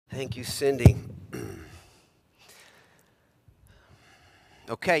Thank you, Cindy.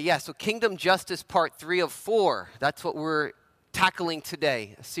 Okay, yeah, so Kingdom Justice Part 3 of 4. That's what we're tackling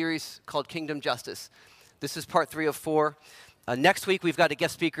today, a series called Kingdom Justice. This is Part 3 of 4. Next week, we've got a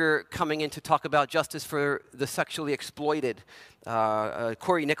guest speaker coming in to talk about justice for the sexually exploited.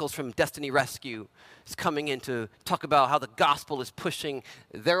 Corey Nichols from Destiny Rescue is coming in to talk about how the gospel is pushing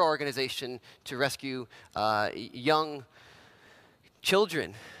their organization to rescue young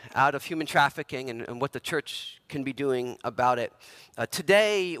children out of human trafficking and what the church can be doing about it.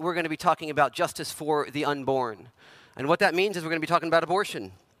 Today, we're going to be talking about justice for the unborn. And what that means is we're going to be talking about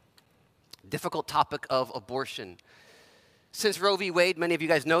abortion. Difficult topic of abortion. Since Roe v. Wade, many of you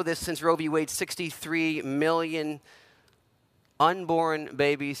guys know this, since Roe v. Wade, 63 million unborn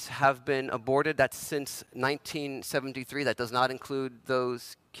babies have been aborted. That's since 1973. That does not include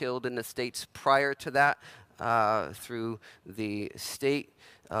those killed in the states prior to that. Through the state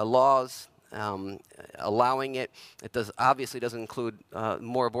laws allowing it. It obviously doesn't include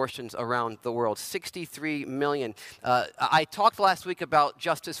more abortions around the world. 63 million. I talked last week about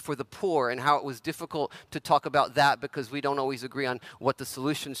justice for the poor and how it was difficult to talk about that because we don't always agree on what the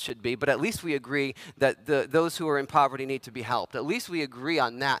solutions should be, but at least we agree that those who are in poverty need to be helped. At least we agree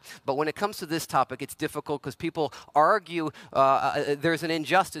on that. But when it comes to this topic, it's difficult because people argue there's an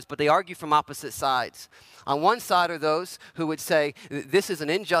injustice, but they argue from opposite sides. On one side are those who would say this is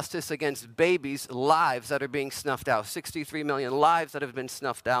an injustice against babies' lives that are being snuffed out. 63 million lives that have been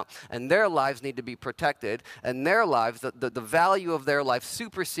snuffed out, and their lives need to be protected, and their lives, the value of their life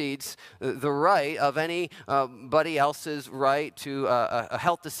supersedes the right of anybody else's right to a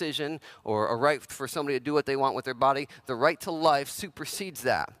health decision or a right for somebody to do what they want with their body. The right to life supersedes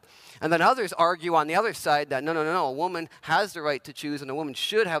that. And then others argue on the other side that no, a woman has the right to choose and a woman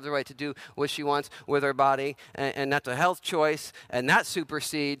should have the right to do what she wants with her body, and that's a health choice, and that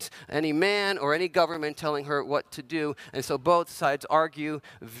supersedes any man or any government telling her what to do. And so both sides argue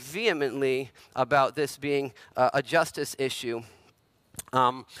vehemently about this being a justice issue.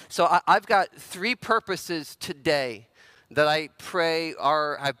 So I've got three purposes today that I pray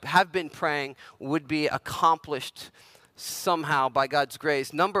I have been praying would be accomplished somehow by God's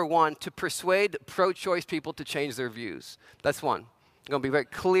grace. Number one, to persuade pro-choice people to change their views. That's one. I'm going to be very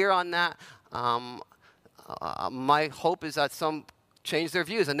clear on that. My hope is that some change their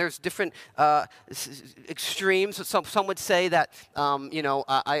views, and there's different extremes. Some would say that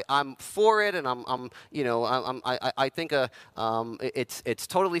I'm for it, and I think it's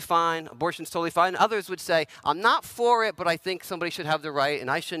totally fine. Abortion's totally fine. Others would say I'm not for it, but I think somebody should have the right,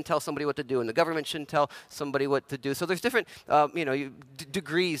 and I shouldn't tell somebody what to do, and the government shouldn't tell somebody what to do. So there's different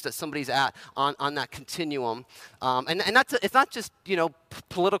degrees that somebody's at on that continuum, and it's not just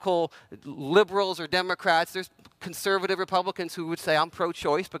political liberals or Democrats. There's conservative Republicans who would say I'm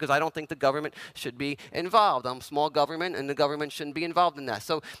pro-choice because I don't think the government should be involved. I'm small government, and the government shouldn't be involved in that.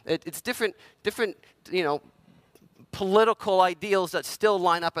 So it's different political ideals that still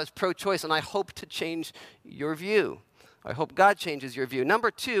line up as pro-choice, and I hope to change your view. I hope God changes your view.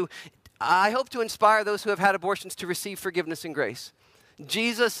 Number two, I hope to inspire those who have had abortions to receive forgiveness and grace.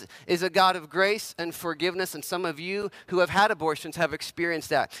 Jesus is a God of grace and forgiveness, and some of you who have had abortions have experienced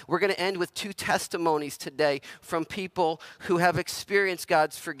that. We're going to end with two testimonies today from people who have experienced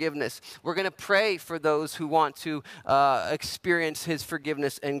God's forgiveness. We're going to pray for those who want to experience His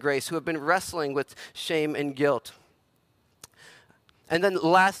forgiveness and grace, who have been wrestling with shame and guilt. And then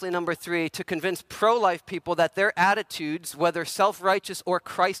lastly, number three, to convince pro-life people that their attitudes, whether self-righteous or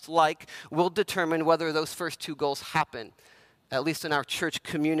Christ-like, will determine whether those first two goals happen, at least in our church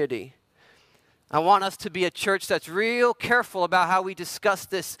community. I want us to be a church that's real careful about how we discuss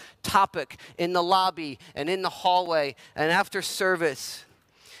this topic in the lobby and in the hallway and after service.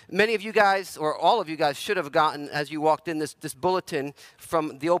 Many of you guys, or all of you guys, should have gotten, as you walked in, this bulletin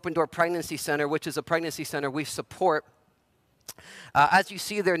from the Open Door Pregnancy Center, which is a pregnancy center we support. As you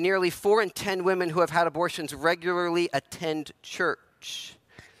see there, nearly 4 in 10 women who have had abortions regularly attend church.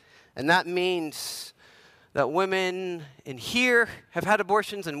 And that means that women in here have had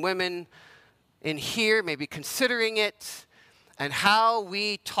abortions and women in here may be considering it, and how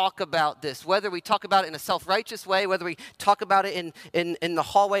we talk about this, whether we talk about it in a self-righteous way, whether we talk about it in the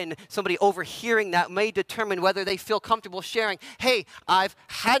hallway and somebody overhearing that may determine whether they feel comfortable sharing, hey, I've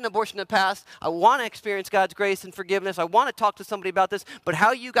had an abortion in the past, I want to experience God's grace and forgiveness, I want to talk to somebody about this, but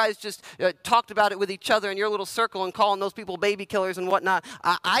how you guys just talked about it with each other in your little circle and calling those people baby killers and whatnot,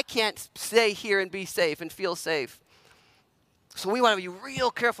 I can't stay here and be safe and feel safe. So we want to be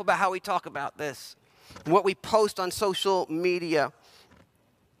real careful about how we talk about this, what we post on social media.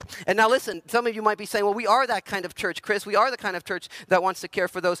 And now listen, some of you might be saying, well, we are that kind of church, Chris. We are the kind of church that wants to care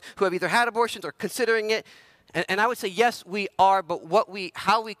for those who have either had abortions or considering it. And I would say, yes, we are, but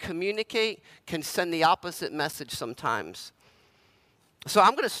how we communicate can send the opposite message sometimes. So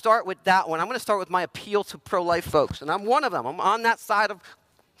I'm going to start with that one. I'm going to start with my appeal to pro-life folks. And I'm one of them. I'm on that side of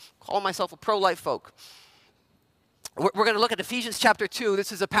calling myself a pro-life folk. We're going to look at Ephesians chapter 2.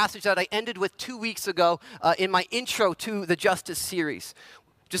 This is a passage that I ended with 2 weeks ago in my intro to the Justice series.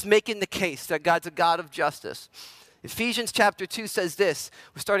 Just making the case that God's a God of justice. Ephesians chapter 2 says this.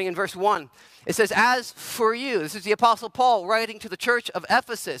 We're starting in verse 1. It says, as for you, this is the Apostle Paul writing to the church of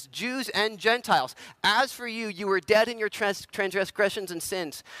Ephesus, Jews and Gentiles. As for you, you were dead in your transgressions and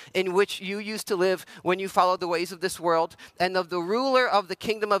sins, in which you used to live when you followed the ways of this world, and of the ruler of the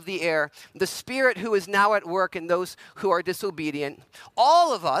kingdom of the air, the spirit who is now at work in those who are disobedient.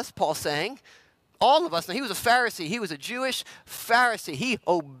 All of us, Paul's saying, all of us. Now, he was a Pharisee. He was a Jewish Pharisee. He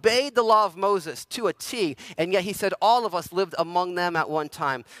obeyed the law of Moses to a T, and yet he said all of us lived among them at one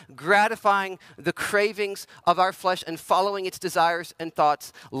time, gratifying the cravings of our flesh and following its desires and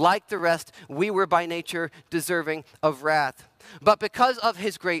thoughts. Like the rest, we were by nature deserving of wrath. But because of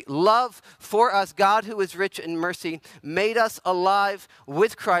his great love for us, God, who is rich in mercy, made us alive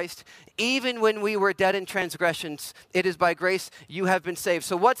with Christ, even when we were dead in transgressions. It is by grace you have been saved.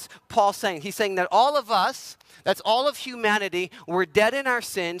 So what's Paul saying? He's saying that all of us, that's all of humanity, were dead in our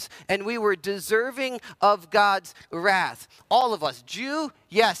sins, and we were deserving of God's wrath. All of us. Jew,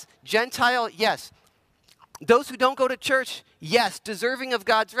 yes. Gentile, yes. Those who don't go to church, yes, deserving of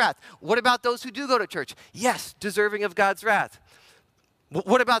God's wrath. What about those who do go to church? Yes, deserving of God's wrath.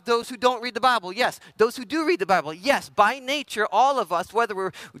 What about those who don't read the Bible? Yes. Those who do read the Bible? Yes. By nature, all of us, whether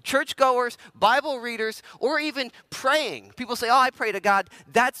we're churchgoers, Bible readers, or even praying. People say, oh, I pray to God.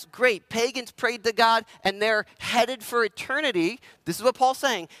 That's great. Pagans prayed to God, and they're headed for eternity. This is what Paul's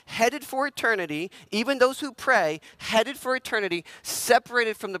saying. Headed for eternity. Even those who pray, headed for eternity,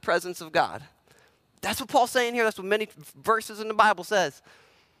 separated from the presence of God. That's what Paul's saying here. That's what many verses in the Bible says.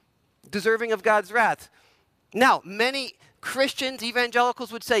 Deserving of God's wrath. Now, many Christians,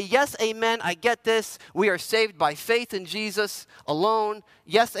 evangelicals would say, yes, amen, I get this. We are saved by faith in Jesus alone.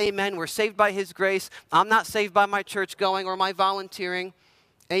 Yes, amen, we're saved by his grace. I'm not saved by my church going or my volunteering.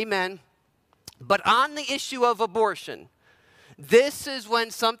 Amen. But on the issue of abortion, this is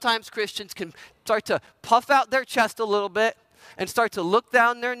when sometimes Christians can start to puff out their chest a little bit and start to look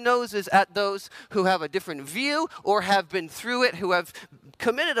down their noses at those who have a different view or have been through it, who have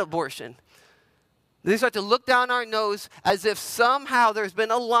committed abortion. They start to look down our nose as if somehow there's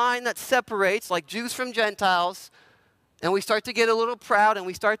been a line that separates, like Jews from Gentiles, and we start to get a little proud and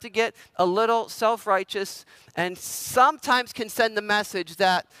we start to get a little self-righteous, and sometimes can send the message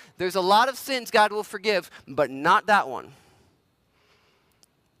that there's a lot of sins God will forgive, but not that one.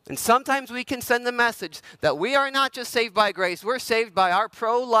 And sometimes we can send the message that we are not just saved by grace, we're saved by our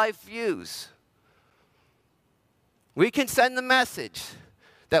pro-life views. We can send the message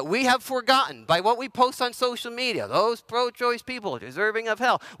that we have forgotten by what we post on social media. Those pro-choice people are deserving of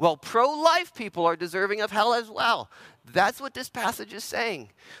hell. Well, pro-life people are deserving of hell as well. That's what this passage is saying.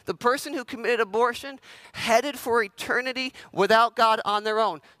 The person who committed abortion headed for eternity without God on their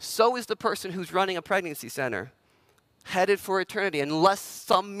own. So is the person who's running a pregnancy center. Headed for eternity, unless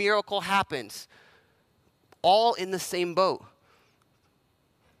some miracle happens. All in the same boat.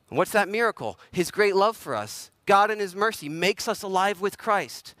 And what's that miracle? His great love for us. God in his mercy makes us alive with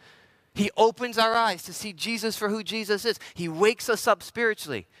Christ. He opens our eyes to see Jesus for who Jesus is. He wakes us up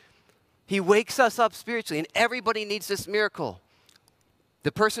spiritually. He wakes us up spiritually, and everybody needs this miracle.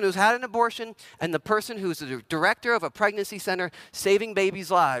 The person who's had an abortion and the person who's the director of a pregnancy center saving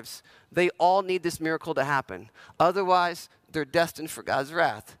babies' lives, they all need this miracle to happen. Otherwise, they're destined for God's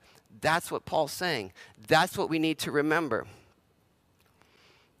wrath. That's what Paul's saying. That's what we need to remember.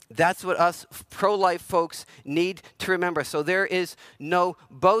 That's what us pro-life folks need to remember. So there is no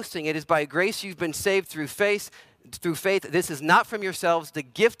boasting. It is by grace you've been saved through faith. This is not from yourselves, the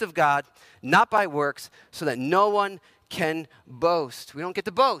gift of God, not by works, so that no one can boast. We don't get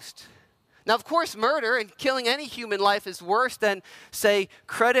to boast. Now, of course, murder and killing any human life is worse than, say,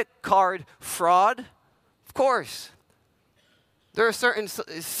 credit card fraud. Of course. There are certain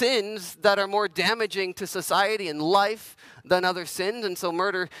sins that are more damaging to society and life than other sins, and so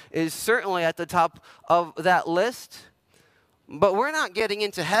murder is certainly at the top of that list. But we're not getting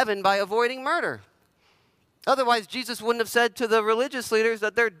into heaven by avoiding murder. Otherwise, Jesus wouldn't have said to the religious leaders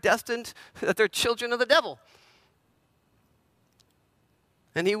that they're destined, that they're children of the devil.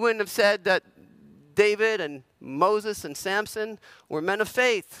 And he wouldn't have said that David and Moses and Samson were men of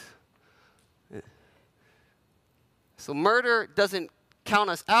faith. So murder doesn't count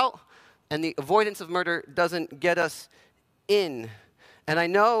us out, and the avoidance of murder doesn't get us in. And I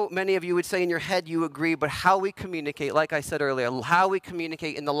know many of you would say in your head you agree, but how we communicate, like I said earlier, how we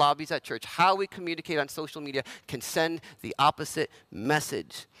communicate in the lobbies at church, how we communicate on social media can send the opposite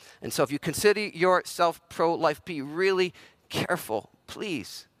message. And so if you consider yourself pro-life, be really careful,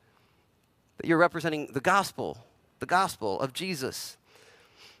 please, that you're representing the gospel of Jesus.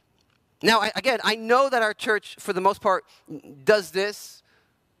 Now, I know that our church, for the most part, does this.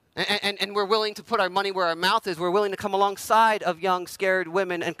 And we're willing to put our money where our mouth is. We're willing to come alongside of young, scared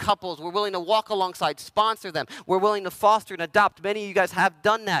women and couples. We're willing to walk alongside, sponsor them. We're willing to foster and adopt. Many of you guys have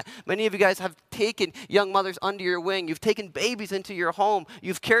done that. Many of you guys have taken young mothers under your wing. You've taken babies into your home.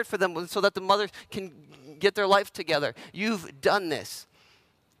 You've cared for them so that the mothers can get their life together. You've done this.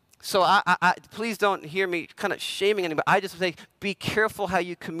 So please don't hear me kind of shaming anybody. I just say be careful how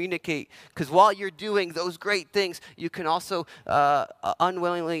you communicate, because while you're doing those great things, you can also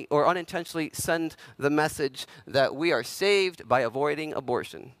unwillingly or unintentionally send the message that we are saved by avoiding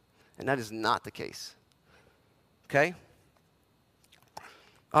abortion. And that is not the case. Okay?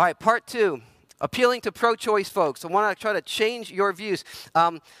 All right, part 2, appealing to pro-choice folks. I want to try to change your views.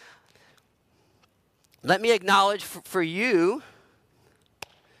 Let me acknowledge for you,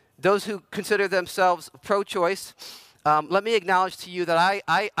 those who consider themselves pro-choice, let me acknowledge to you that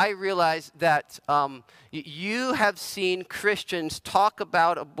I realize that you have seen Christians talk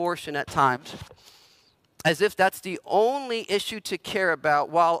about abortion at times as if that's the only issue to care about,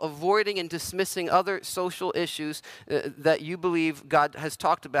 while avoiding and dismissing other social issues that you believe God has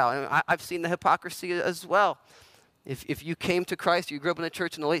talked about. And I've seen the hypocrisy as well. If you came to Christ, you grew up in the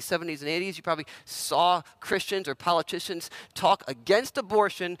church in the late 70s and 80s, you probably saw Christians or politicians talk against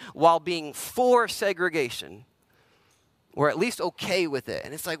abortion while being for segregation, or at least okay with it.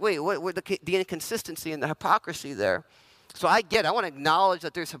 And it's like, wait, what the inconsistency and the hypocrisy there? So I want to acknowledge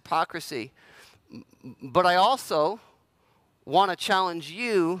that there's hypocrisy, but I also want to challenge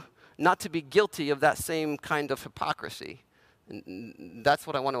you not to be guilty of that same kind of hypocrisy. And that's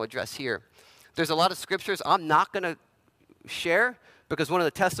what I want to address here. There's a lot of scriptures I'm not going to share because one of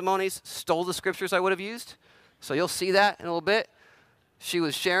the testimonies stole the scriptures I would have used. So you'll see that in a little bit. She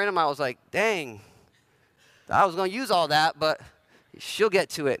was sharing them. I was like, dang, I was going to use all that, but she'll get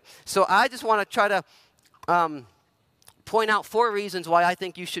to it. So I just want to try to point out 4 reasons why I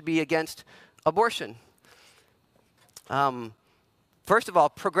think you should be against abortion. First of all,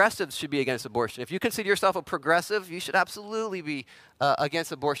 progressives should be against abortion. If you consider yourself a progressive, you should absolutely be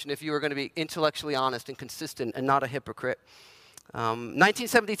against abortion if you are going to be intellectually honest and consistent and not a hypocrite.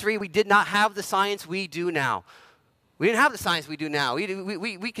 1973, we did not have the science we do now. We didn't have the science we do now.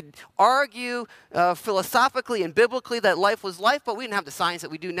 We could argue philosophically and biblically that life was life, but we didn't have the science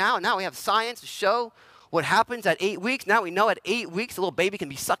that we do now. And now we have science to show what happens at 8 weeks. Now we know at 8 weeks a little baby can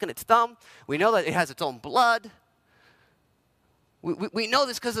be sucking its thumb. We know that it has its own blood. We know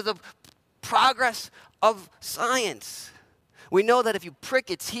this because of the progress of science. We know that if you prick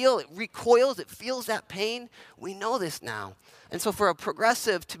its heel, it recoils, it feels that pain. We know this now. And so for a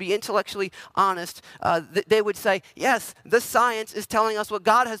progressive to be intellectually honest, they would say, yes, the science is telling us what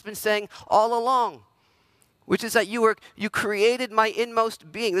God has been saying all along, which is that you created my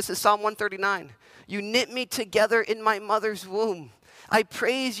inmost being. This is Psalm 139. You knit me together in my mother's womb. I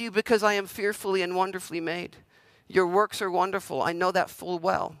praise you because I am fearfully and wonderfully made. Your works are wonderful. I know that full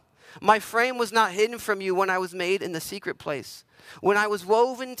well. My frame was not hidden from you when I was made in the secret place, when I was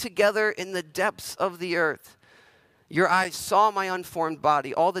woven together in the depths of the earth. Your eyes saw my unformed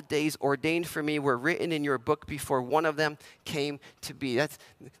body. All the days ordained for me were written in your book before one of them came to be. That's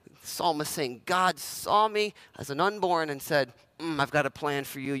the psalmist saying, God saw me as an unborn and said, I've got a plan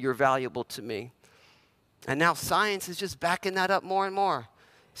for you. You're valuable to me. And now science is just backing that up more and more,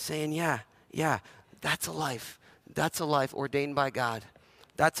 saying, yeah, that's a life. That's a life ordained by God.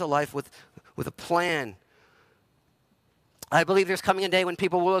 That's a life with a plan. I believe there's coming a day when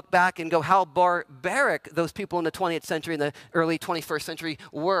people will look back and go, how barbaric those people in the 20th century and the early 21st century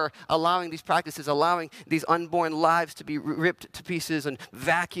were, allowing these practices, allowing these unborn lives to be ripped to pieces and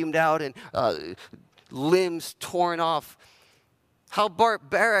vacuumed out and limbs torn off. How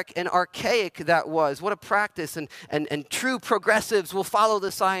barbaric and archaic that was. What a practice. And true progressives will follow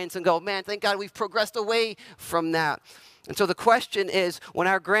the science and go, man, thank God we've progressed away from that. And so the question is, when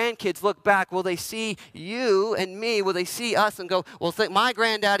our grandkids look back, will they see you and me? Will they see us and go, well, my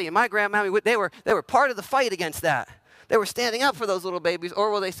granddaddy and my grandmommy, they were part of the fight against that. They were standing up for those little babies.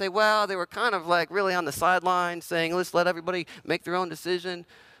 Or will they say, well, they were kind of like really on the sidelines saying, let's let everybody make their own decision.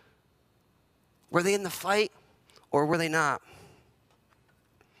 Were they in the fight or were they not?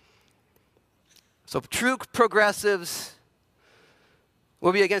 So true progressives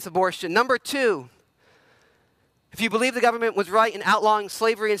We'll be against abortion. Number 2, if you believe the government was right in outlawing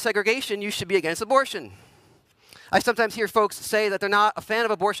slavery and segregation, you should be against abortion. I sometimes hear folks say that they're not a fan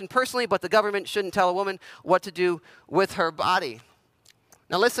of abortion personally, but the government shouldn't tell a woman what to do with her body.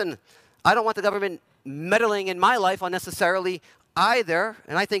 Now listen, I don't want the government meddling in my life unnecessarily either,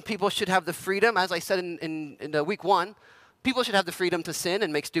 and I think people should have the freedom, as I said in week 1, people should have the freedom to sin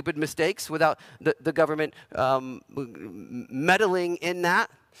and make stupid mistakes without the government meddling in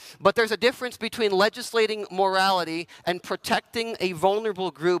that. But there's a difference between legislating morality and protecting a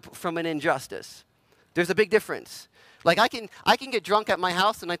vulnerable group from an injustice. There's a big difference. Like I can get drunk at my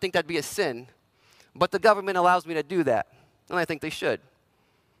house and I think that'd be a sin, but the government allows me to do that, and I think they should.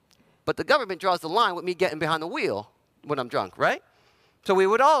 But the government draws the line with me getting behind the wheel when I'm drunk, right? So we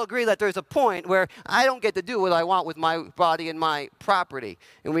would all agree that there's a point where I don't get to do what I want with my body and my property.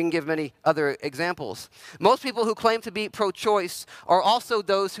 And we can give many other examples. Most people who claim to be pro-choice are also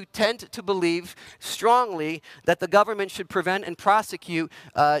those who tend to believe strongly that the government should prevent and prosecute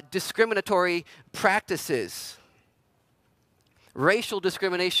discriminatory practices. Racial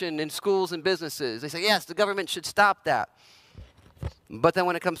discrimination in schools and businesses. They say, yes, the government should stop that. But then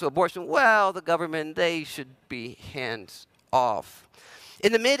when it comes to abortion, well, the government, they should be hands off.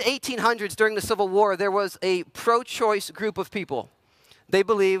 In the mid-1800s, during the Civil War, there was a pro-choice group of people. They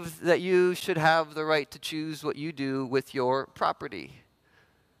believed that you should have the right to choose what you do with your property.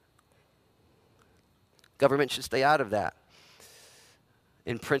 Government should stay out of that.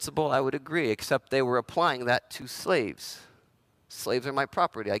 In principle, I would agree, except they were applying that to slaves. Slaves are my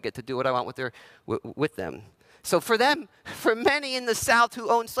property. I get to do what I want with them. So for them, for many in the South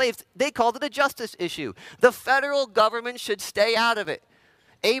who owned slaves, they called it a justice issue. The federal government should stay out of it.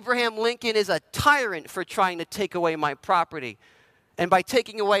 Abraham Lincoln is a tyrant for trying to take away my property. And by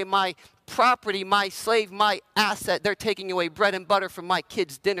taking away my property, my slave, my asset, they're taking away bread and butter from my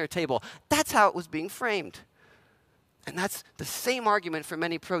kids' dinner table. That's how it was being framed. And that's the same argument for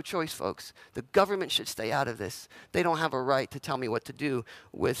many pro-choice folks. The government should stay out of this. They don't have a right to tell me what to do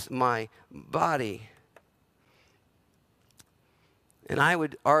with my body. And I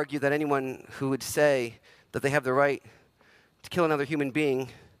would argue that anyone who would say that they have the right to kill another human being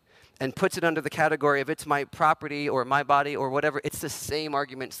and puts it under the category of it's my property or my body or whatever, it's the same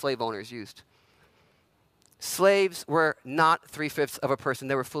argument slave owners used. Slaves were not 3/5 of a person.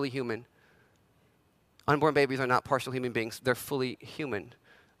 They were fully human. Unborn babies are not partial human beings. They're fully human.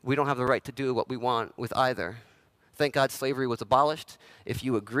 We don't have the right to do what we want with either. Thank God slavery was abolished. If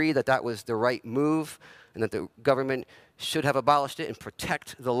you agree that that was the right move and that the government should have abolished it and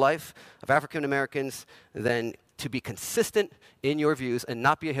protect the life of African Americans, then to be consistent in your views and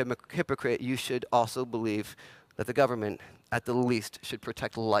not be a hypocrite, you should also believe that the government, at the least, should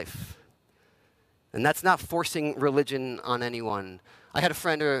protect life. And that's not forcing religion on anyone. I had a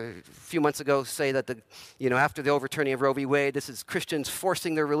friend a few months ago say that after the overturning of Roe v. Wade, this is Christians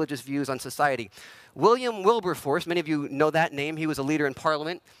forcing their religious views on society. William Wilberforce, many of you know that name. He was a leader in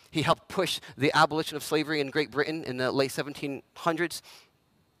Parliament. He helped push the abolition of slavery in Great Britain in the late 1700s.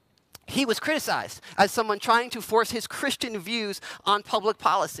 He was criticized as someone trying to force his Christian views on public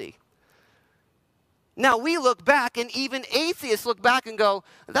policy. Now, we look back, and even atheists look back and go,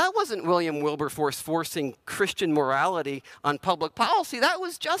 that wasn't William Wilberforce forcing Christian morality on public policy. That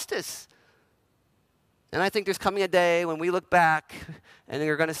was justice. And I think there's coming a day when we look back and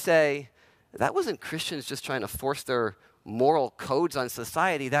they're going to say, that wasn't Christians just trying to force their moral codes on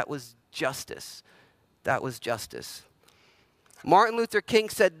society. That was justice. That was justice. Martin Luther King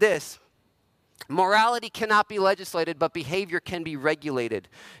said this: morality cannot be legislated, but behavior can be regulated.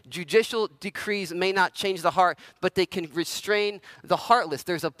 Judicial decrees may not change the heart, but they can restrain the heartless.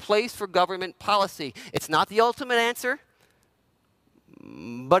 There's a place for government policy. It's not the ultimate answer,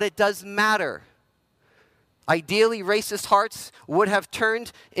 but it does matter. Ideally, racist hearts would have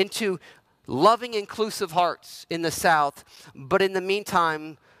turned into loving, inclusive hearts in the South, but in the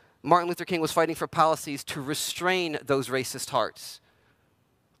meantime, Martin Luther King was fighting for policies to restrain those racist hearts,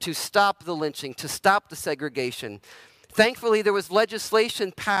 to stop the lynching, to stop the segregation. Thankfully, there was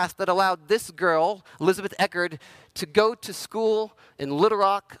legislation passed that allowed this girl, Elizabeth Eckerd, to go to school in Little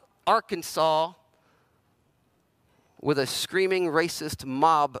Rock, Arkansas, with a screaming racist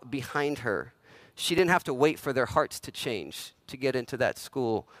mob behind her. She didn't have to wait for their hearts to change to get into that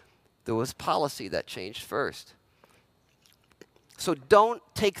school. There was policy that changed first. So don't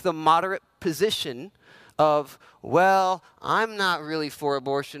take the moderate position of, well, I'm not really for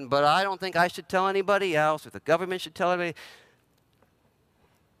abortion, but I don't think I should tell anybody else, or the government should tell anybody.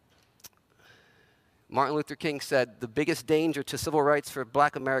 Martin Luther King said the biggest danger to civil rights for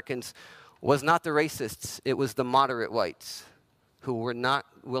black Americans was not the racists, it was the moderate whites. who were not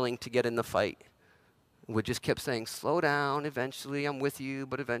willing to get in the fight. We just kept saying, slow down, eventually, I'm with you,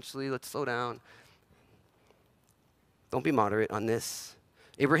 but eventually, let's slow down. Don't be moderate on this.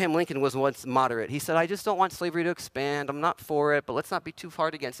 Abraham Lincoln was once moderate. He said, I just don't want slavery to expand. I'm not for it, but let's not be too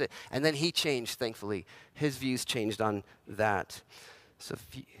hard against it. And then he changed, thankfully. His views changed on that.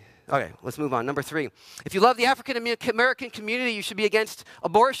 Okay, let's move on. Number 3. If you love the African American community, you should be against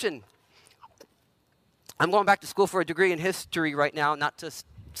abortion. I'm going back to school for a degree in history right now, not to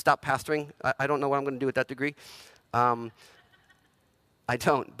stop pastoring. I don't know what I'm going to do with that degree. I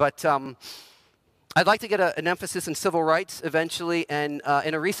don't. But I'd like to get an emphasis in civil rights eventually. And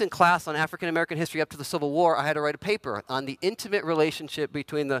in a recent class on African American history up to the Civil War, I had to write a paper on the intimate relationship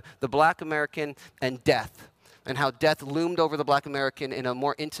between the Black American and death, and how death loomed over the Black American in a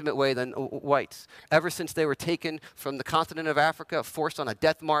more intimate way than whites. Ever since they were taken from the continent of Africa, forced on a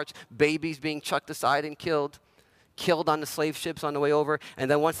death march, babies being chucked aside and killed on the slave ships on the way over.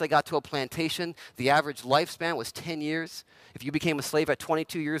 And then once they got to a plantation, the average lifespan was 10 years. If you became a slave at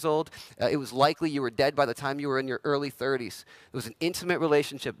 22 years old, it was likely you were dead by the time you were in your early 30s. It was an intimate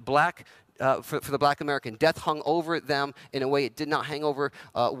relationship. For the Black American, death hung over them in a way it did not hang over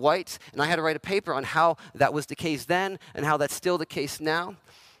whites. And I had to write a paper on how that was the case then and how that's still the case now,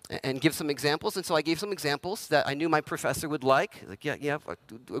 and give some examples. And so I gave some examples that I knew my professor would like yeah, I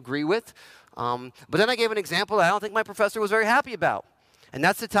agree with. But then I gave an example that I don't think my professor was very happy about. And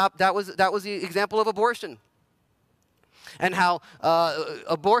that was the example of abortion. And how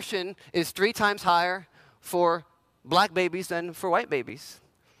abortion is 3 times higher for black babies than for white babies.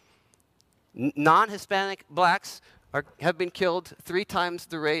 Non-Hispanic blacks have been killed 3 times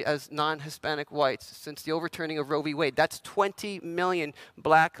the rate as non-Hispanic whites since the overturning of Roe v. Wade. That's 20 million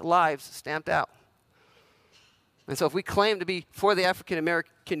black lives stamped out. And so if we claim to be for the African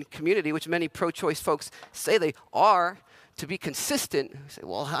American community, which many pro-choice folks say they are, to be consistent, we say,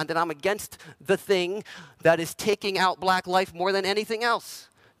 well, then I'm against the thing that is taking out black life more than anything else.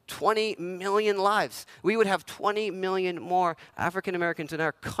 20 million lives. We would have 20 million more African Americans in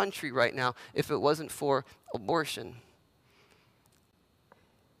our country right now if it wasn't for abortion.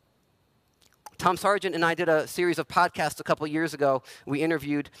 Tom Sargent and I did a series of podcasts a couple years ago. We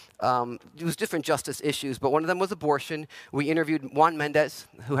interviewed, it was different justice issues, but one of them was abortion. We interviewed Juan Mendez,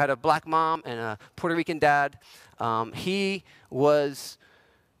 who had a black mom and a Puerto Rican dad. He was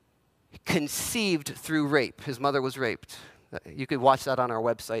conceived through rape. His mother was raped. You could watch that on our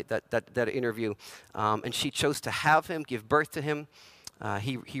website, that interview. And she chose to have him, give birth to him.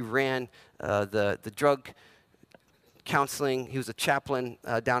 He ran the drug counseling. He was a chaplain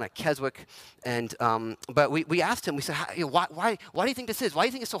down at Keswick. And but we asked him, we said, why do you think this is? Why do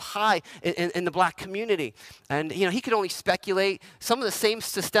you think it's so high in the black community? And he could only speculate. Some of the same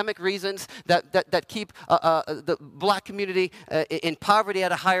systemic reasons that keep the black community in poverty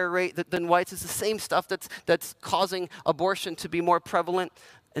at a higher rate than whites is the same stuff that's causing abortion to be more prevalent.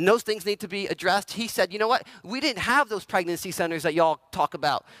 And those things need to be addressed. He said, you know what? We didn't have those pregnancy centers that y'all talk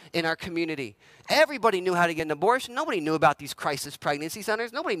about in our community. Everybody knew how to get an abortion. Nobody knew about these crisis pregnancy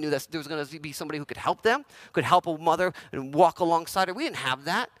centers. Nobody knew that there was going to be somebody who could help them, could help a mother and walk alongside her. We didn't have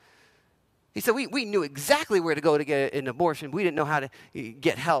that. He said, we knew exactly where to go to get an abortion. We didn't know how to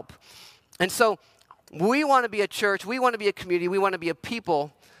get help. And so we want to be a church. We want to be a community. We want to be a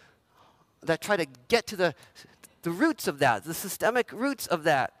people that try to get to the roots of that, the systemic roots of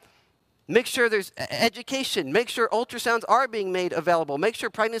that. Make sure there's education. Make sure ultrasounds are being made available. Make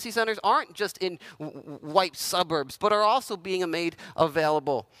sure pregnancy centers aren't just in white suburbs, but are also being made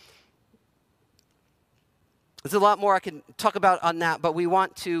available. There's a lot more I can talk about on that, but we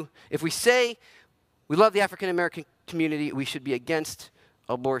want to, if we say we love the African American community, we should be against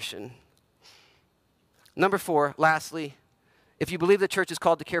abortion. Number 4, lastly, if you believe the church is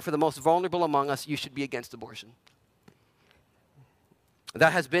called to care for the most vulnerable among us, you should be against abortion.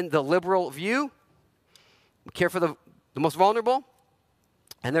 That has been the liberal view. We care for the most vulnerable,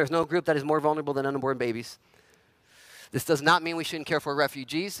 and there's no group that is more vulnerable than unborn babies. This does not mean we shouldn't care for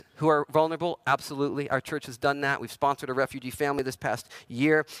refugees who are vulnerable. Absolutely. Our church has done that. We've sponsored a refugee family this past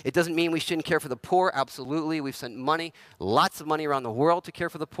year. It doesn't mean we shouldn't care for the poor. Absolutely. We've sent money, lots of money around the world to care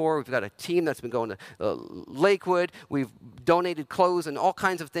for the poor. We've got a team that's been going to Lakewood. We've donated clothes and all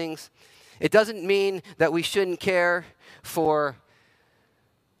kinds of things. It doesn't mean that we shouldn't care for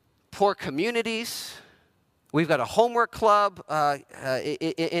poor communities. We've got a homework club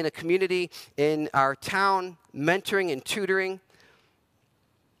in a community in our town, mentoring and tutoring.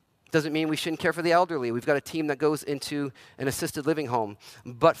 Doesn't mean we shouldn't care for the elderly. We've got a team that goes into an assisted living home.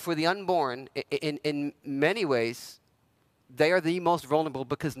 But for the unborn, in many ways, they are the most vulnerable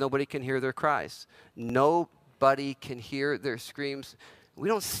because nobody can hear their cries. No everybody can hear their screams. We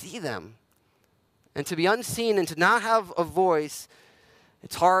don't see them. And to be unseen and to not have a voice,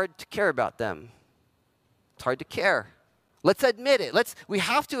 it's hard to care about them. It's hard to care. Let's admit it. We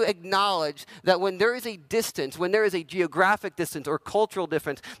have to acknowledge that when there is a distance, when there is a geographic distance or cultural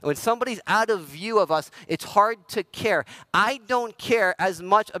difference, when somebody's out of view of us, it's hard to care. I don't care as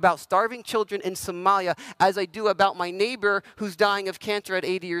much about starving children in Somalia as I do about my neighbor who's dying of cancer at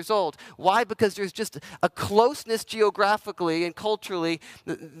 80 years old. Why? Because there's just a closeness geographically and culturally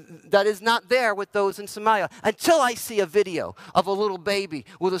that is not there with those in Somalia. Until I see a video of a little baby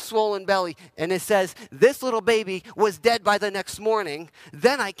with a swollen belly and it says, this little baby was dead by the next morning,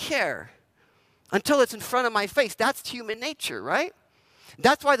 then I care. Until it's in front of my face. That's human nature, right?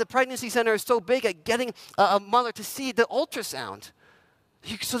 That's why the pregnancy center is so big at getting a mother to see the ultrasound,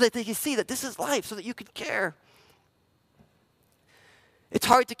 so that they can see that this is life, so that you can care. It's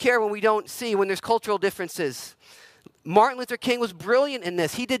hard to care when we don't see, when there's cultural differences. Martin Luther King was brilliant in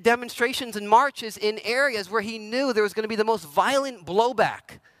this. He did demonstrations and marches in areas where he knew there was going to be the most violent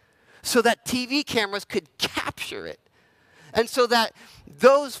blowback, so that TV cameras could capture it. And so that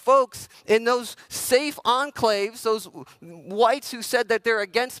those folks in those safe enclaves, those whites who said that they're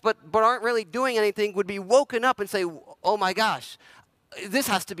against but aren't really doing anything, would be woken up and say, oh my gosh, this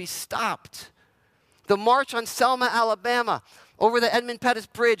has to be stopped. The march on Selma, Alabama, over the Edmund Pettus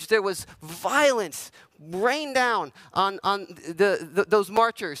Bridge, there was violence rained down on those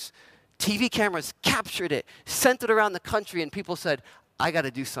marchers. TV cameras captured it, sent it around the country, and people said, I got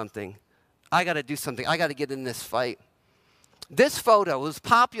to do something. I got to do something. I got to get in this fight. This photo was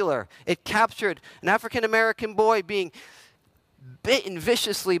popular. It captured an African-American boy being bitten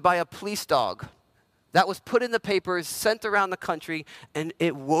viciously by a police dog. That was put in the papers, sent around the country, and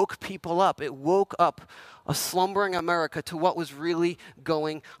it woke people up. It woke up a slumbering America to what was really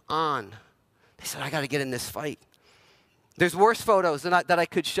going on. They said, I got to get in this fight. There's worse photos that I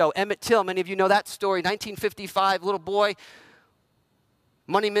could show. Emmett Till, many of you know that story. 1955, little boy,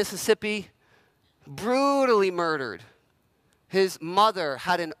 Money, Mississippi, brutally murdered. His mother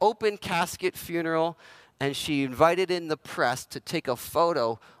had an open casket funeral, and she invited in the press to take a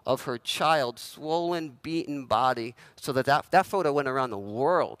photo of her child's swollen, beaten body, so that photo went around the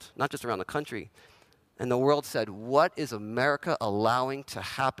world, not just around the country. And the world said, what is America allowing to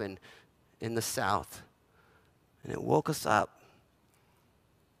happen in the South? And it woke us up.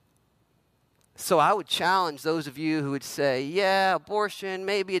 So I would challenge those of you who would say, yeah, abortion,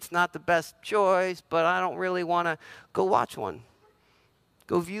 maybe it's not the best choice, but I don't really want to. Go watch one.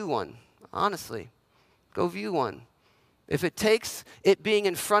 Go view one. Honestly, go view one. If it takes it being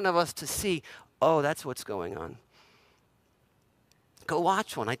in front of us to see, oh, that's what's going on. Go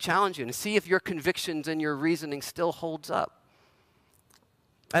watch one. I challenge you to see if your convictions and your reasoning still holds up.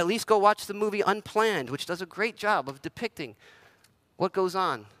 At least go watch the movie Unplanned, which does a great job of depicting what goes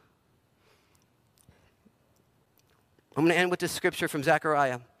on. I'm going to end with this scripture from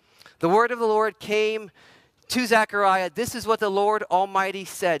Zechariah. The word of the Lord came to Zechariah. This is what the Lord Almighty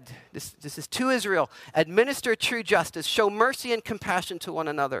said. This is to Israel. Administer true justice. Show mercy and compassion to one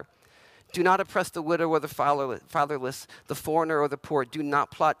another. Do not oppress the widow or the fatherless, the foreigner or the poor. Do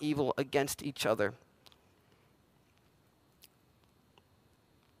not plot evil against each other.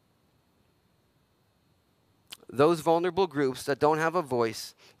 Those vulnerable groups that don't have a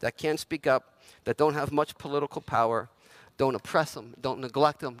voice, that can't speak up, that don't have much political power, don't oppress them, don't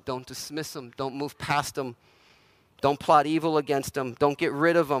neglect them, don't dismiss them, don't move past them, don't plot evil against them, don't get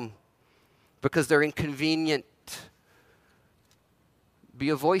rid of them because they're inconvenient. Be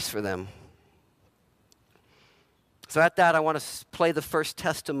a voice for them. So at that, I want to play the first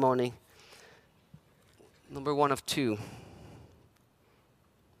testimony, number 1 of 2.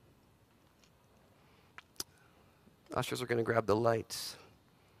 Ushers are going to grab the lights.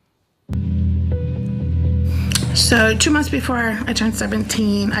 So 2 months before I turned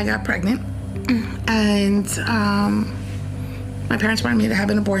 17, I got pregnant. And my parents wanted me to have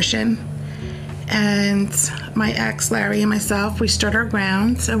an abortion. And my ex, Larry, and myself, we stood our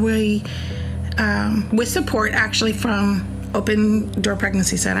ground. So we, with support actually from Open Door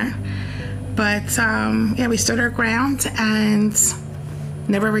Pregnancy Center. But yeah, we stood our ground and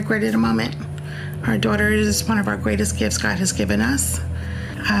never regretted a moment. Our daughter is one of our greatest gifts God has given us.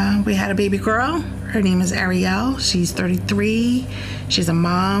 We had a baby girl. Her name is Ariel. She's 33. She's a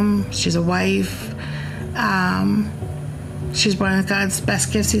mom. She's a wife. She's one of God's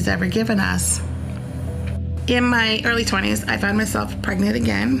best gifts He's ever given us. In my early 20s, I found myself pregnant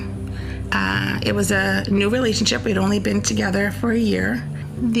again. It was a new relationship. We'd only been together for a year.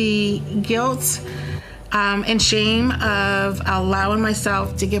 The guilt and shame of allowing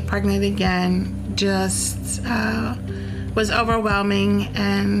myself to get pregnant again just was overwhelming,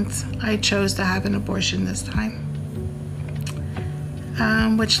 and I chose to have an abortion this time,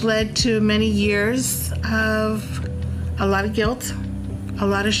 which led to many years of a lot of guilt, a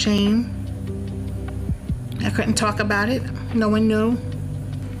lot of shame. I couldn't talk about it. No one knew.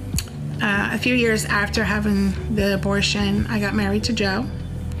 A few years after having the abortion, I got married to Joe.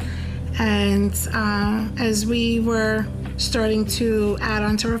 And as we were starting to add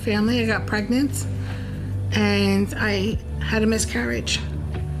on to our family, I got pregnant and I had a miscarriage.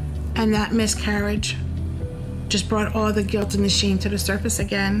 And that miscarriage just brought all the guilt and the shame to the surface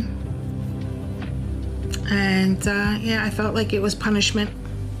again. And I felt like it was punishment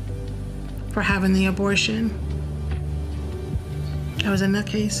for having the abortion. I was a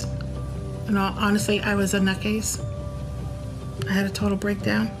nutcase. And honestly, I was a nutcase. I had a total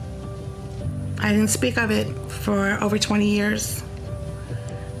breakdown. I didn't speak of it for over 20 years.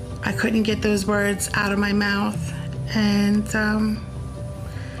 I couldn't get those words out of my mouth. And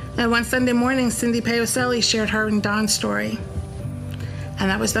one Sunday morning, Cindy Paoselli shared her and Don's story. And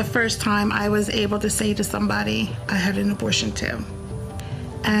that was the first time I was able to say to somebody, I had an abortion too.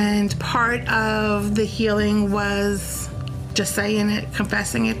 And part of the healing was just saying it,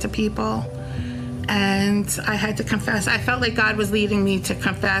 confessing it to people. And I had to confess. I felt like God was leading me to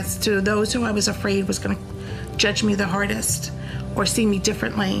confess to those who I was afraid was going to judge me the hardest, or see me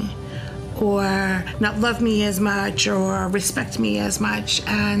differently, or not love me as much, or respect me as much.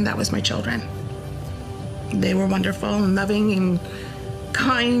 And that was my children. They were wonderful and loving and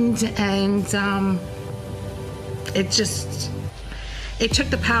kind, and it took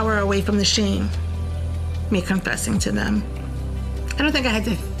the power away from the shame, me confessing to them. I don't think I had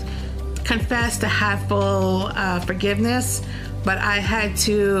to confess to have full forgiveness, but I had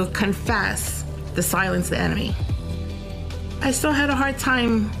to confess to silence the enemy. I still had a hard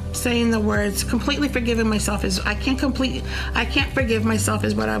time saying the words. Completely forgiving myself is I can't forgive myself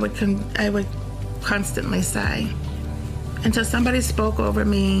is what I would constantly say, until somebody spoke over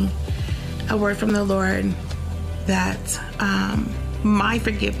me a word from the Lord that my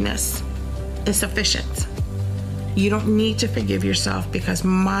forgiveness is sufficient. You don't need to forgive yourself because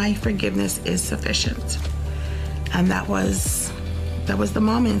my forgiveness is sufficient. And that was the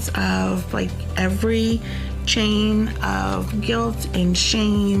moments of like every chain of guilt and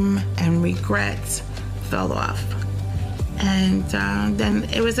shame and regret fell off. And then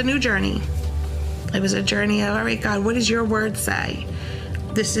it was a new journey. It was a journey of, all right, God, what does your word say?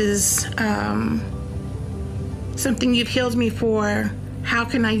 This is something you've healed me for. How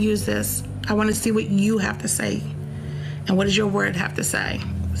can I use this? I want to see what you have to say. And what does your word have to say?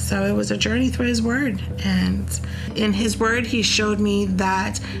 So it was a journey through his word. And in his word, he showed me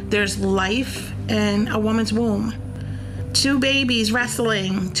that there's life in a woman's womb. 2 babies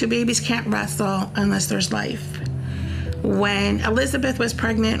wrestling. 2 babies can't wrestle unless there's life. When Elizabeth was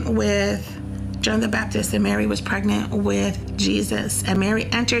pregnant with John the Baptist and Mary was pregnant with Jesus, and Mary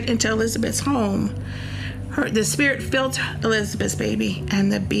entered into Elizabeth's home, the Spirit filled Elizabeth's baby,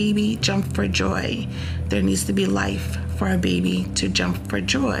 and the baby jumped for joy. There needs to be life for a baby to jump for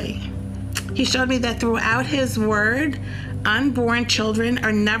joy. He showed me that throughout his word, unborn children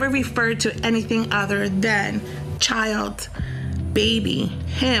are never referred to anything other than child, baby,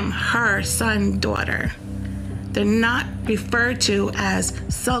 him, her, son, daughter. They're not referred to as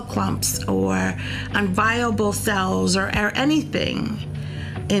cell clumps or unviable cells or anything.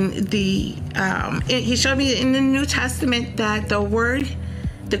 He showed me in the New Testament that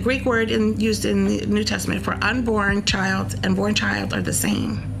the Greek word used in the New Testament for unborn child and born child are the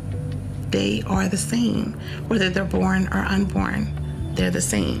same. They are the same, whether they're born or unborn. They're the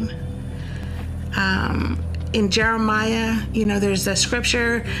same. In Jeremiah, there's a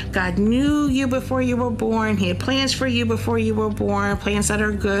scripture, God knew you before you were born. He had plans for you before you were born, plans that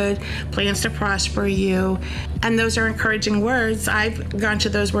are good, plans to prosper you. And those are encouraging words. I've gone to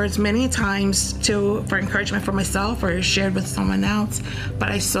those words many times for encouragement for myself or shared with someone else, but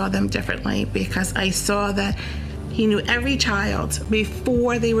I saw them differently because I saw that he knew every child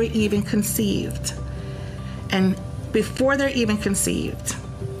before they were even conceived. And before they're even conceived,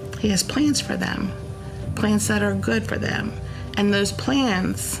 he has plans for them. Plans that are good for them. And those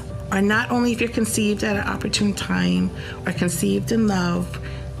plans are not only if you're conceived at an opportune time or conceived in love,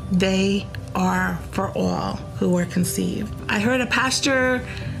 they are for all who are conceived. I heard a pastor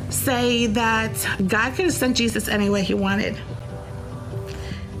say that God could have sent Jesus any way he wanted.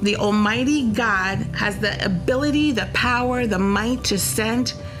 The Almighty God has the ability, the power, the might to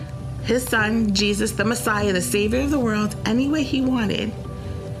send his son, Jesus, the Messiah, the Savior of the world, any way he wanted.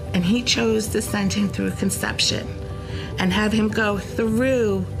 And he chose to send him through conception and have him go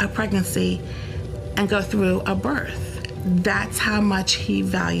through a pregnancy and go through a birth. That's how much he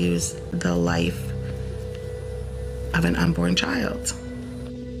values the life of an unborn child.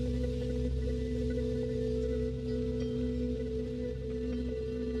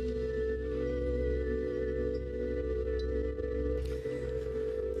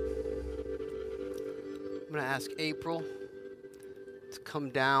 I'm going to ask April to come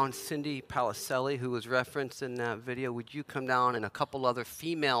down. Cindy Palicelli, who was referenced in that video, would you come down? And a couple other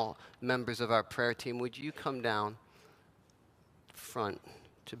female members of our prayer team, would you come down front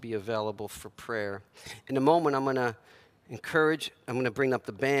to be available for prayer? In a moment, I'm going to bring up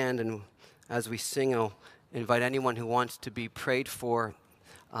the band, and as we sing, I'll invite anyone who wants to be prayed for.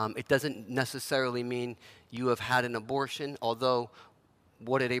 It doesn't necessarily mean you have had an abortion, although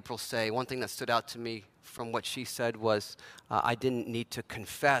what did April say? One thing that stood out to me from what she said was, I didn't need to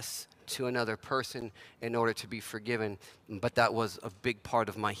confess to another person in order to be forgiven, but that was a big part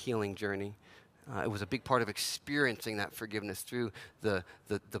of my healing journey. It was a big part of experiencing that forgiveness through the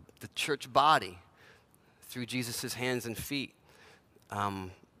church body, through Jesus' hands and feet.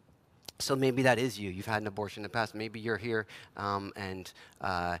 So maybe that is you. You've had an abortion in the past. Maybe you're here and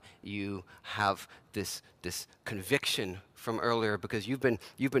you have this conviction from earlier because you've been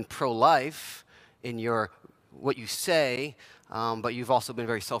pro-life in what you say, but you've also been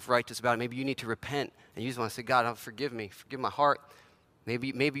very self-righteous about it. Maybe you need to repent and you just want to say, God, forgive me, forgive my heart.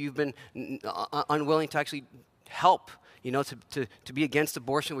 Maybe you've been unwilling to actually help. To be against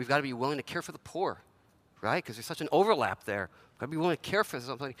abortion, we've got to be willing to care for the poor, right? Because there's such an overlap there. We've got to be willing to care for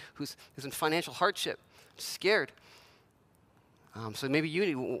somebody who's in financial hardship, scared. So maybe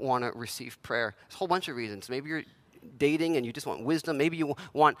you want to receive prayer. There's a whole bunch of reasons. Maybe you're dating and you just want wisdom. Maybe you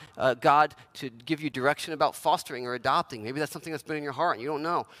want God to give you direction about fostering or adopting. Maybe that's something that's been in your heart and you don't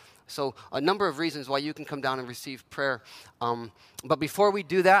know. So a number of reasons why you can come down and receive prayer. But before we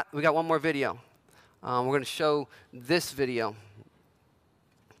do that, we got one more video. We're going to show this video.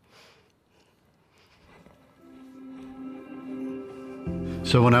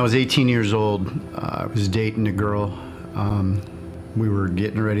 So when I was 18 years old, I was dating a girl. We were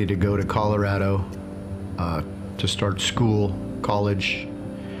getting ready to go to Colorado to start school, college.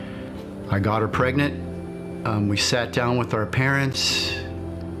 I got her pregnant. We sat down with our parents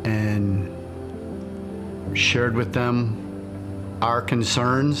and shared with them our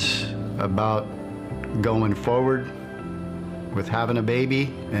concerns about going forward with having a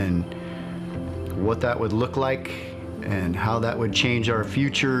baby and what that would look like and how that would change our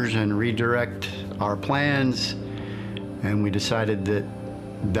futures and redirect our plans. And we decided that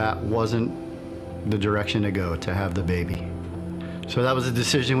that wasn't the direction to go, to have the baby. So that was a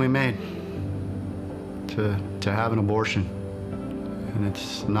decision we made, to have an abortion. And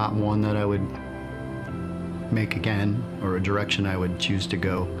it's not one that I would make again, or a direction I would choose to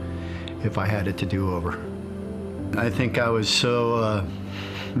go if I had it to do over. I think I was so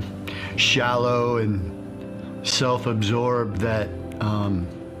shallow and self-absorbed that,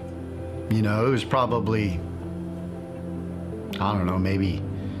 it was probably, I don't know, maybe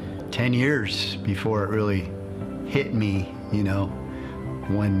 10 years before it really hit me,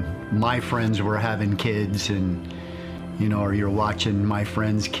 when my friends were having kids and, or you're watching my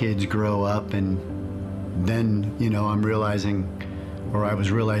friends' kids grow up, and then, I'm realizing, or I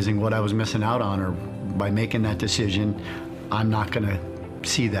was realizing what I was missing out on, or by making that decision, I'm not gonna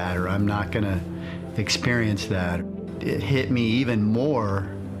see that, or I'm not gonna experience that. It hit me even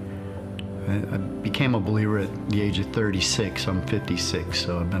more. I became a believer at the age of 36. I'm 56,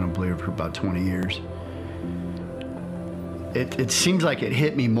 so I've been a believer for about 20 years. It seems like it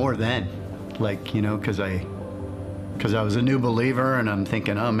hit me more then, because I was a new believer, and I'm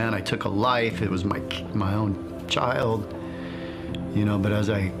thinking, oh man, I took a life. It was my own child, But as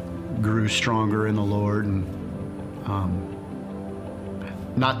I grew stronger in the Lord, and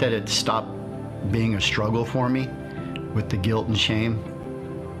not that it stopped being a struggle for me with the guilt and shame.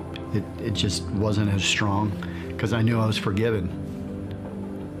 It just wasn't as strong because I knew I was forgiven.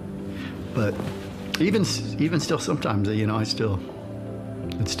 But even still, sometimes, it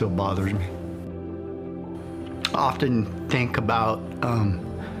still bothers me. I often think about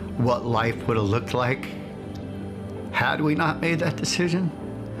what life would have looked like had we not made that decision.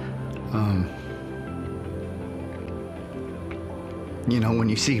 When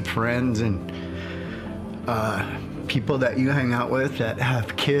you see friends and people that you hang out with that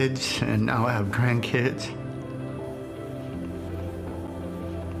have kids and now have grandkids,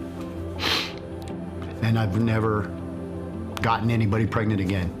 and I've never gotten anybody pregnant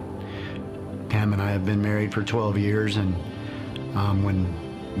again. Pam and I have been married for 12 years, and when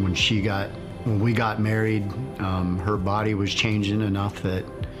we got married, her body was changing enough that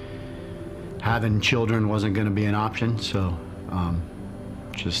having children wasn't going to be an option. So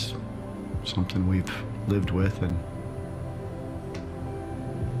just something we've lived with, and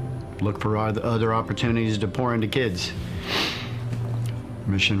look for other opportunities to pour into kids.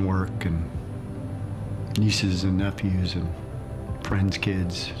 Mission work and nieces and nephews and friends'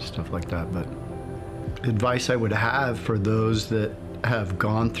 kids, stuff like that. But advice I would have for those that have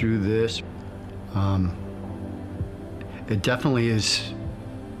gone through this, it definitely is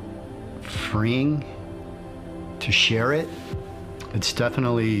freeing to share it. It's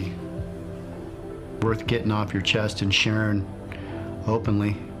definitely worth getting off your chest and sharing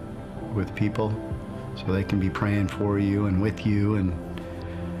openly with people so they can be praying for you and with you. And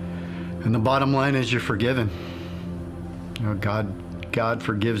the bottom line is you're forgiven. You know, God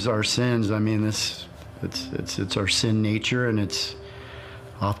forgives our sins. I mean, it's our sin nature, and it's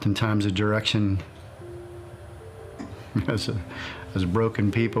oftentimes a direction as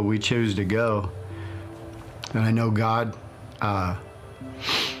broken people we choose to go. And I know God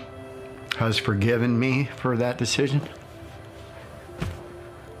has forgiven me for that decision.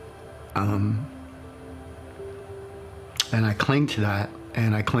 And I cling to that,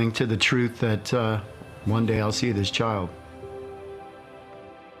 and I cling to the truth that one day I'll see this child.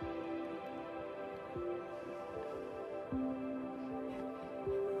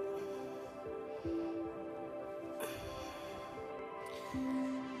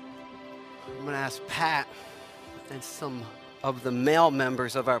 I'm going to ask Pat and some of the male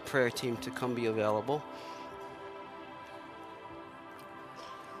members of our prayer team to come be available.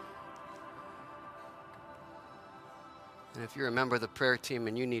 And if you're a member of the prayer team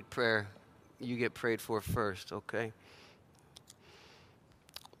and you need prayer, you get prayed for first, okay?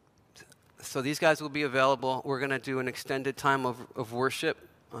 So these guys will be available. We're going to do an extended time of worship.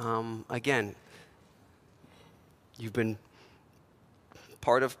 Again, you've been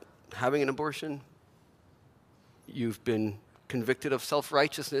part of having an abortion. You've been convicted of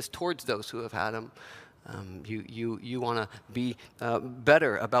self-righteousness towards those who have had them. You want to be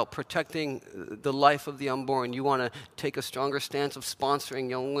better about protecting the life of the unborn. You want to take a stronger stance of sponsoring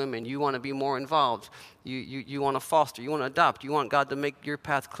young women. You want to be more involved. You want to foster. You want to adopt. You want God to make your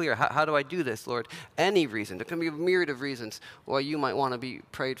path clear. How do I do this, Lord? Any reason. There can be a myriad of reasons why you might want to be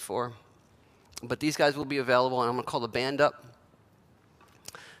prayed for. But these guys will be available, and I'm going to call the band up.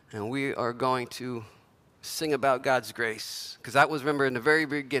 And we are going to sing about God's grace. Because that was, remember, in the very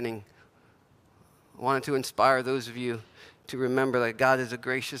beginning, I wanted to inspire those of you to remember that God is a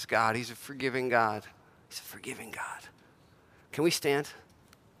gracious God. He's a forgiving God. He's a forgiving God. Can we stand?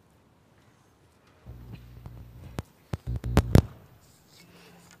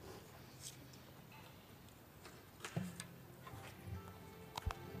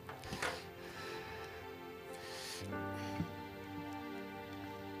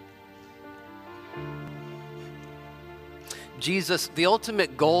 Jesus, the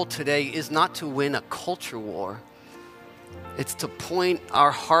ultimate goal today is not to win a culture war. It's to point our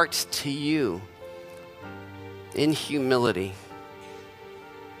hearts to you in humility,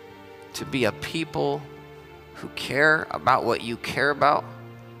 to be a people who care about what you care about,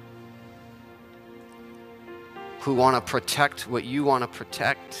 who want to protect what you want to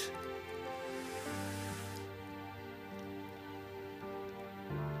protect.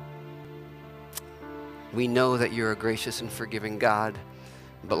 We know that you're a gracious and forgiving God,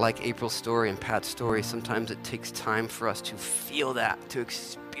 but like April's story and Pat's story, sometimes it takes time for us to feel that, to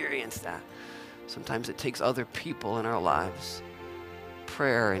experience that. Sometimes it takes other people in our lives,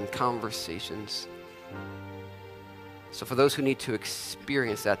 prayer and conversations. So for those who need to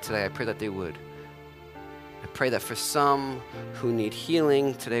experience that today, I pray that they would. I pray that for some who need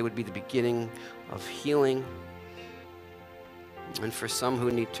healing, today would be the beginning of healing. And for some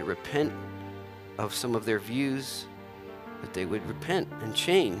who need to repent of some of their views, that they would repent and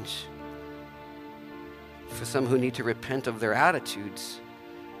change. For some who need to repent of their attitudes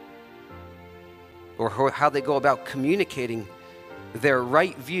or how they go about communicating their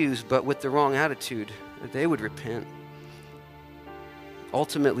right views but with the wrong attitude, that they would repent.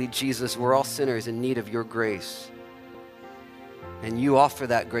 Ultimately, Jesus, we're all sinners in need of your grace. And you offer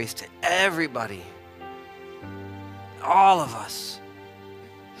that grace to everybody, all of us.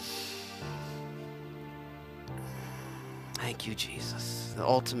 Thank you, Jesus. The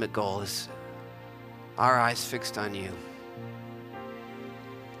ultimate goal is our eyes fixed on you.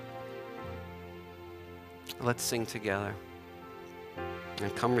 Let's sing together.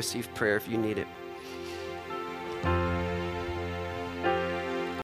 And come receive prayer if you need it.